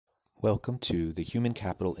Welcome to the Human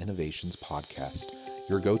Capital Innovations Podcast,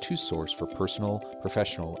 your go-to source for personal,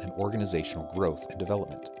 professional, and organizational growth and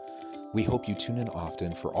development. We hope you tune in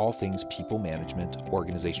often for all things people management,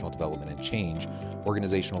 organizational development and change,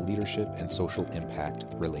 organizational leadership, and social impact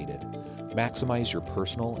related. Maximize your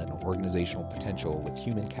personal and organizational potential with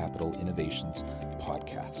Human Capital Innovations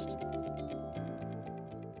Podcast.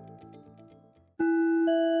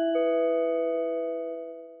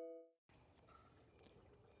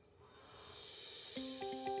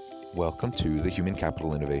 Welcome to the Human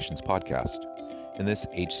Capital Innovations Podcast. In this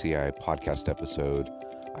HCI podcast episode,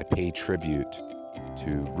 I pay tribute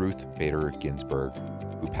to Ruth Bader Ginsburg,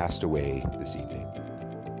 who passed away this evening.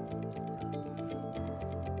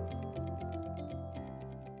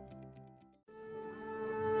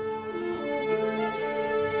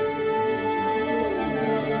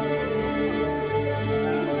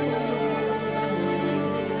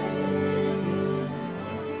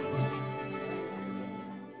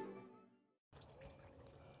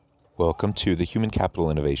 Welcome to the Human Capital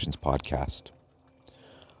Innovations Podcast.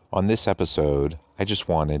 On this episode, I just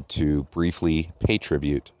wanted to briefly pay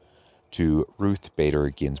tribute to Ruth Bader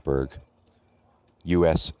Ginsburg,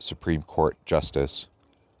 U.S. Supreme Court Justice,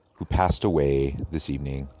 who passed away this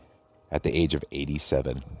evening at the age of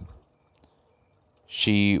 87.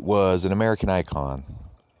 She was an American icon,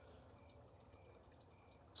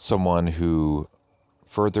 someone who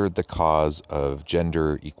furthered the cause of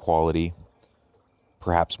gender equality,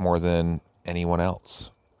 perhaps more than anyone else.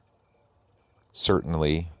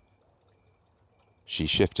 Certainly, she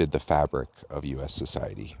shifted the fabric of U.S.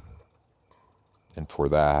 society. And for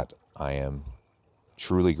that, I am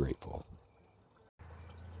truly grateful.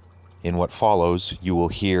 In what follows, you will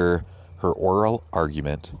hear her oral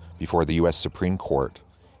argument before the U.S. Supreme Court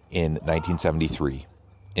in 1973,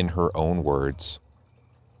 in her own words,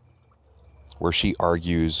 where she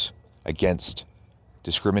argues against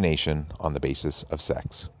discrimination on the basis of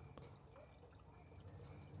sex.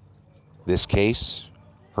 This case,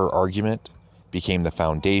 her argument, became the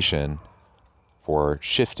foundation for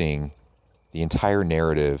shifting the entire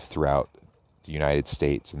narrative throughout the United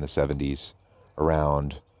States in the 70s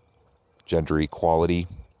around gender equality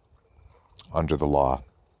under the law.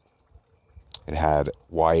 It had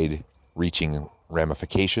wide-reaching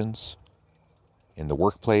ramifications in the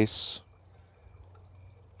workplace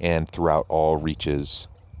and throughout all reaches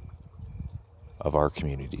of our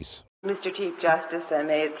communities. Mr. Chief Justice, and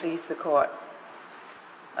may it please the Court,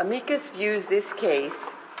 amicus views this case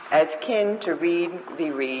as kin to Reed v.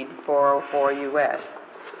 Reed 404 U.S.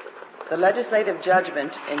 The legislative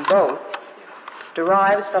judgment in both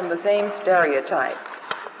derives from the same stereotype.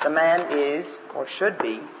 The man is, or should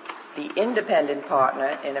be, the independent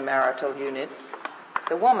partner in a marital unit.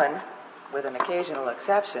 The woman, with an occasional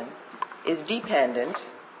exception, is dependent,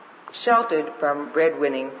 sheltered from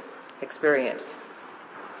breadwinning experience.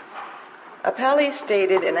 Appellees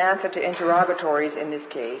stated in answer to interrogatories in this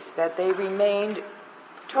case that they remained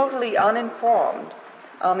totally uninformed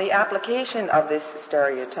on the application of this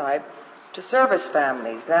stereotype to service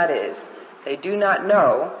families. That is, they do not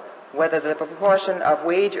know whether the proportion of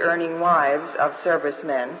wage-earning wives of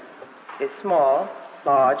servicemen is small,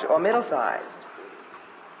 large, or middle-sized.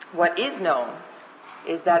 What is known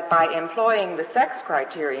is that by employing the sex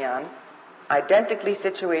criterion, identically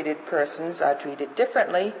situated persons are treated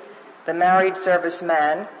differently. The married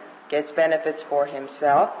serviceman gets benefits for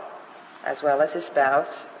himself as well as his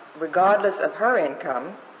spouse, regardless of her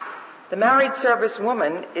income. The married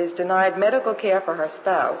servicewoman is denied medical care for her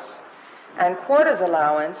spouse and quarters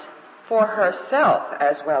allowance for herself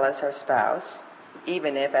as well as her spouse,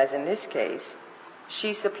 even if, as in this case,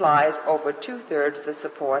 she supplies over two-thirds the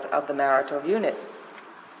support of the marital unit.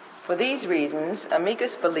 For these reasons,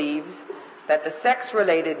 amicus believes that the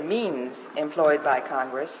sex-related means employed by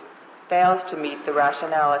Congress fails to meet the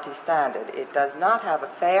rationality standard. It does not have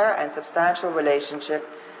a fair and substantial relationship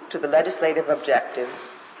to the legislative objective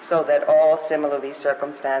so that all similarly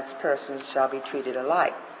circumstanced persons shall be treated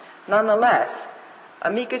alike. Nonetheless,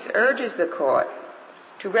 amicus urges the Court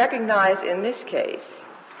to recognize in this case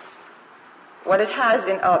what it has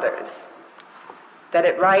in others, that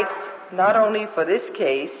it writes not only for this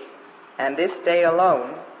case and this day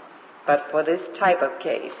alone, but for this type of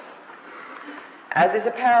case. As is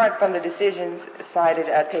apparent from the decisions cited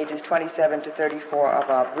at pages 27 to 34 of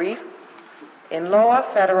our brief, in lower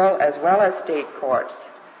federal as well as state courts,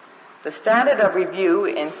 the standard of review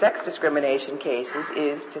in sex discrimination cases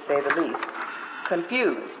is, to say the least,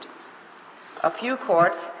 confused. A few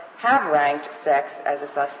courts have ranked sex as a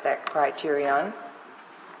suspect criterion.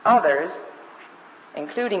 Others,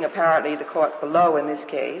 including apparently the court below in this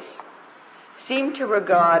case, seem to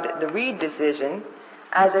regard the Reed decision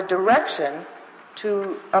as a direction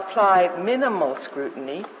to apply minimal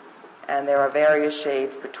scrutiny, and there are various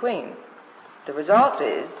shades between. The result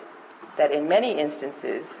is that in many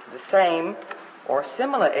instances, the same or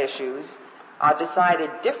similar issues are decided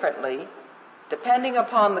differently depending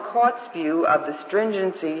upon the court's view of the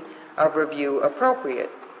stringency of review appropriate.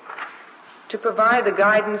 To provide the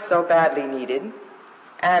guidance so badly needed,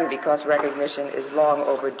 and because recognition is long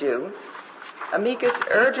overdue, amicus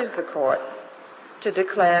urges the court to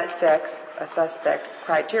declare sex a suspect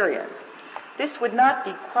criterion. This would not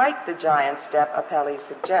be quite the giant step appellees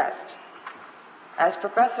suggest. As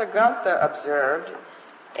Professor Gunther observed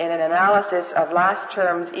in an analysis of last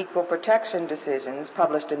term's equal protection decisions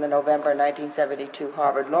published in the November 1972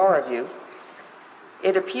 Harvard Law Review,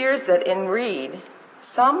 it appears that in Reed,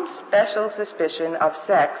 some special suspicion of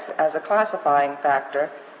sex as a classifying factor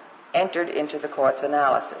entered into the court's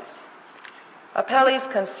analysis. Appellees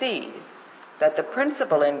concede that the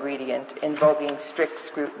principal ingredient invoking strict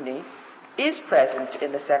scrutiny is present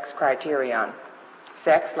in the sex criterion.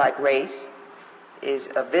 Sex, like race, is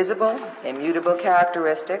a visible, immutable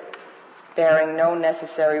characteristic bearing no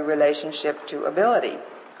necessary relationship to ability.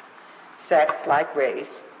 Sex, like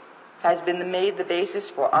race, has been made the basis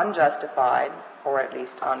for unjustified, or at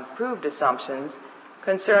least unproved assumptions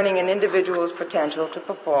concerning an individual's potential to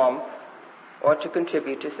perform or to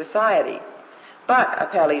contribute to society. But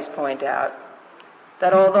appellees point out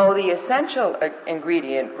that although the essential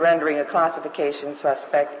ingredient rendering a classification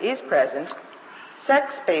suspect is present,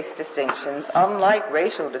 sex-based distinctions, unlike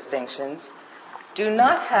racial distinctions, do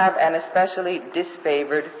not have an especially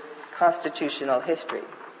disfavored constitutional history.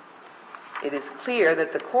 It is clear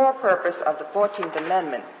that the core purpose of the 14th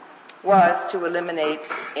Amendment was to eliminate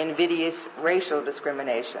invidious racial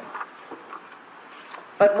discrimination.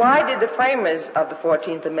 But why did the framers of the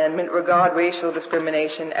 14th Amendment regard racial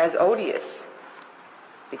discrimination as odious?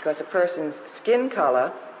 Because a person's skin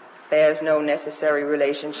color bears no necessary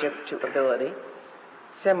relationship to ability.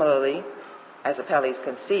 Similarly, as appellees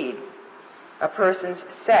concede, a person's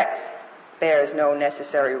sex bears no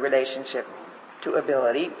necessary relationship to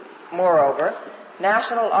ability. Moreover,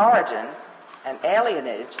 national origin and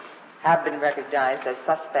alienage have been recognized as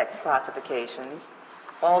suspect classifications,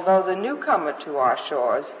 although the newcomer to our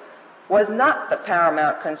shores was not the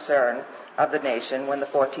paramount concern of the nation when the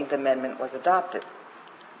 14th Amendment was adopted.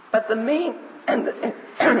 But the main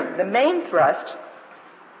thrust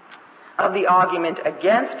of the argument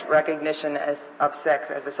against recognition of sex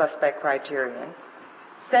as a suspect criterion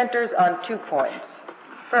centers on 2 points.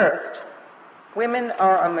 First, women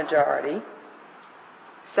are a majority.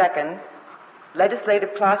 Second,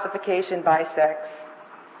 legislative classification by sex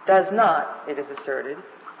does not, it is asserted,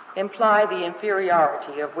 imply the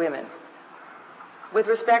inferiority of women. With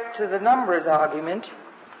respect to the numbers argument,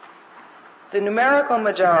 the numerical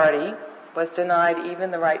majority was denied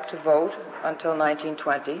even the right to vote until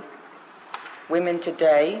 1920. Women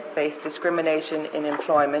today face discrimination in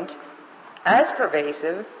employment as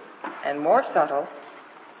pervasive and more subtle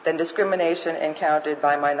than discrimination encountered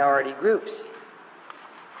by minority groups.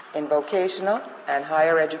 In vocational and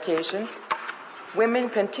higher education, women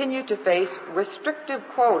continue to face restrictive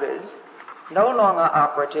quotas, no longer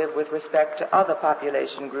operative with respect to other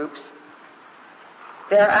population groups.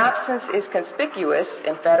 Their absence is conspicuous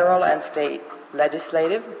in federal and state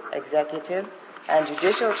legislative, executive, and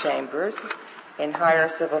judicial chambers, in higher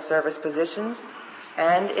civil service positions,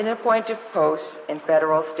 and in appointed posts in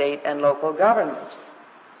federal, state, and local government.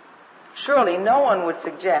 Surely no one would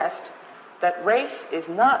suggest that race is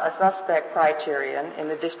not a suspect criterion in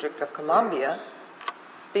the District of Columbia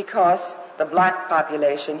because the black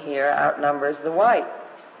population here outnumbers the white.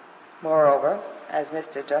 Moreover, as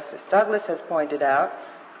Mr. Justice Douglas has pointed out,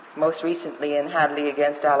 most recently in Hadley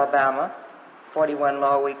against Alabama, 41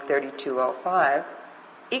 Law Week 3205,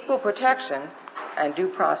 equal protection and due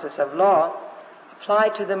process of law apply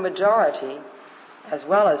to the majority as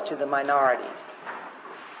well as to the minorities.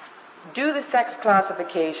 Do the sex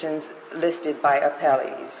classifications listed by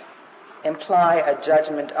appellees imply a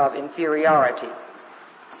judgment of inferiority?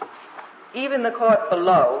 Even the court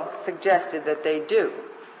below suggested that they do.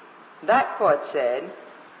 That court said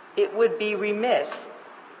it would be remiss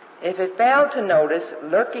if it failed to notice,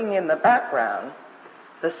 lurking in the background,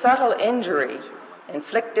 the subtle injury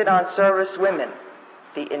inflicted on service women,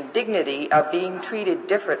 the indignity of being treated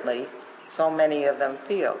differently so many of them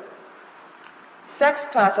feel. Sex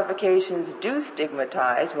classifications do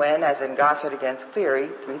stigmatize when, as in Gossett against Cleary,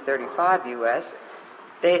 335 U.S.,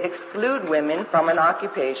 they exclude women from an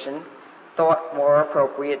occupation thought more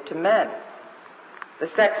appropriate to men. The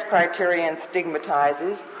sex criterion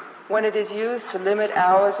stigmatizes when it is used to limit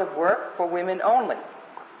hours of work for women only.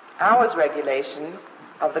 Hours regulations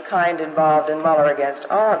of the kind involved in Muller against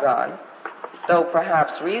Oregon, though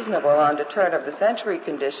perhaps reasonable under turn-of-the-century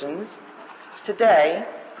conditions, today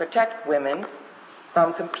protect women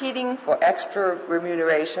from competing for extra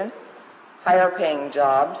remuneration, higher-paying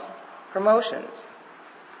jobs, promotions.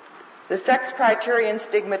 The sex criterion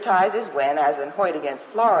stigmatizes when, as in Hoyt against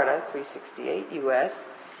Florida, 368 U.S.,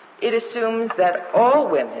 it assumes that all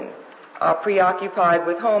women are preoccupied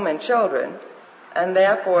with home and children, and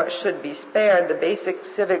therefore should be spared the basic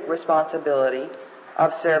civic responsibility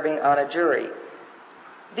of serving on a jury.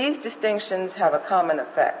 These distinctions have a common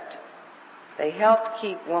effect. They help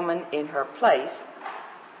keep woman in her place,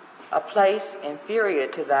 a place inferior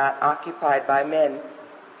to that occupied by men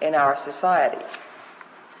in our society.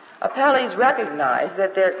 Appellees recognize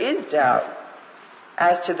that there is doubt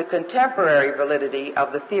as to the contemporary validity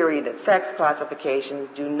of the theory that sex classifications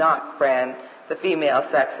do not brand the female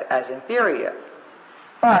sex as inferior,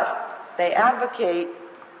 but they advocate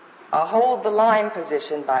a hold-the-line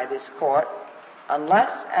position by this court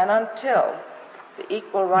unless and until the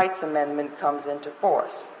Equal Rights Amendment comes into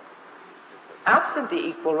force. Absent the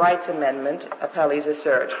Equal Rights Amendment, appellees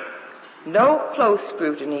assert, no close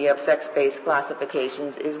scrutiny of sex-based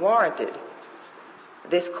classifications is warranted.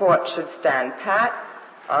 This court should stand pat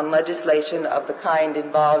on legislation of the kind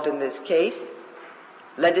involved in this case,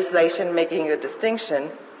 legislation making a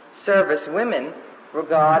distinction service women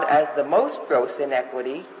regard as the most gross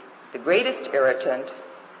inequity, the greatest irritant,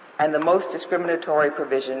 and the most discriminatory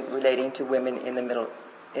provision relating to women in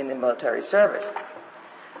the military service.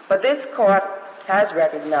 But this court has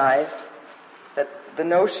recognized that the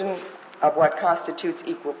notion of what constitutes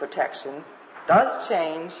equal protection does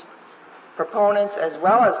change. Proponents as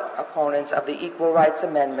well as opponents of the Equal Rights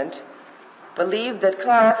Amendment believe that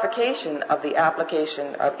clarification of the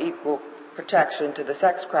application of equal protection to the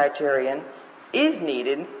sex criterion is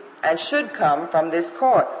needed and should come from this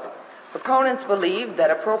court. Proponents believe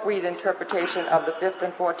that appropriate interpretation of the 5th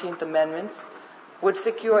and 14th Amendments would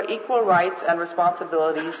secure equal rights and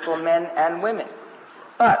responsibilities for men and women.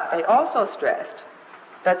 But they also stressed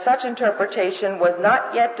that such interpretation was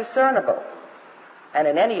not yet discernible, and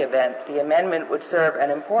in any event, the amendment would serve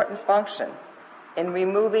an important function in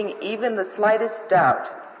removing even the slightest doubt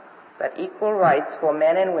that equal rights for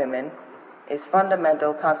men and women is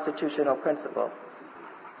fundamental constitutional principle.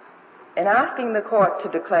 In asking the court to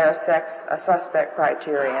declare sex a suspect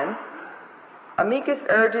criterion, amicus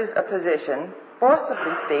urges a position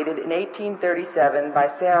forcibly stated in 1837 by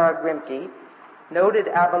Sarah Grimke, noted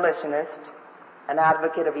abolitionist and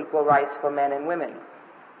advocate of equal rights for men and women.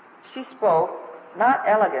 She spoke not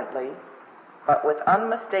elegantly, but with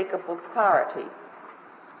unmistakable clarity.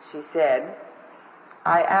 She said,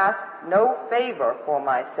 "I ask no favor for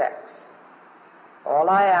my sex. All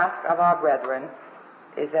I ask of our brethren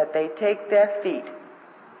is that they take their feet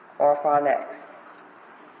off our necks."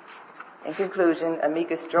 In conclusion,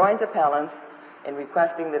 amicus joins appellants in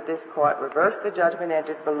requesting that this court reverse the judgment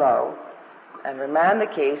entered below and remand the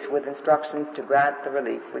case with instructions to grant the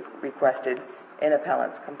relief requested in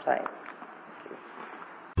appellant's complaint.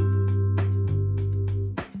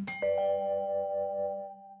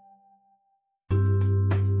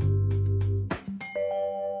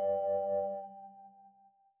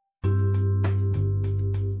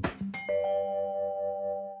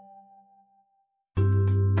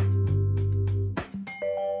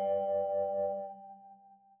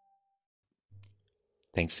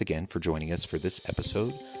 Thanks again for joining us for this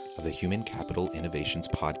episode of the Human Capital Innovations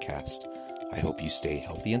Podcast. I hope you stay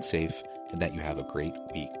healthy and safe and that you have a great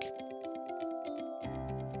week.